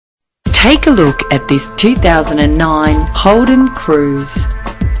Take a look at this 2009 Holden Cruze.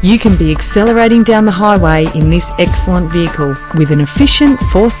 You can be accelerating down the highway in this excellent vehicle with an efficient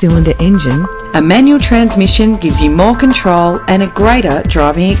 4-cylinder engine. A manual transmission gives you more control and a greater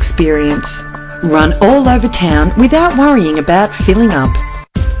driving experience. Run all over town without worrying about filling up.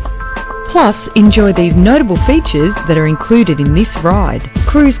 Plus, enjoy these notable features that are included in this ride: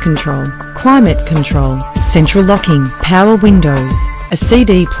 cruise control, climate control, central locking, power windows, a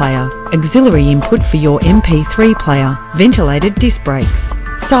CD player, auxiliary input for your MP3 player, ventilated disc brakes,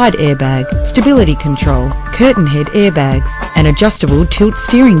 side airbag, stability control, curtain head airbags, and adjustable tilt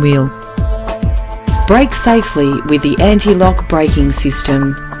steering wheel. Brake safely with the anti-lock braking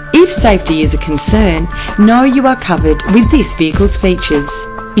system. If safety is a concern, know you are covered with this vehicle's features.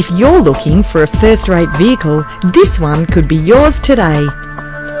 If you're looking for a first-rate vehicle, this one could be yours today.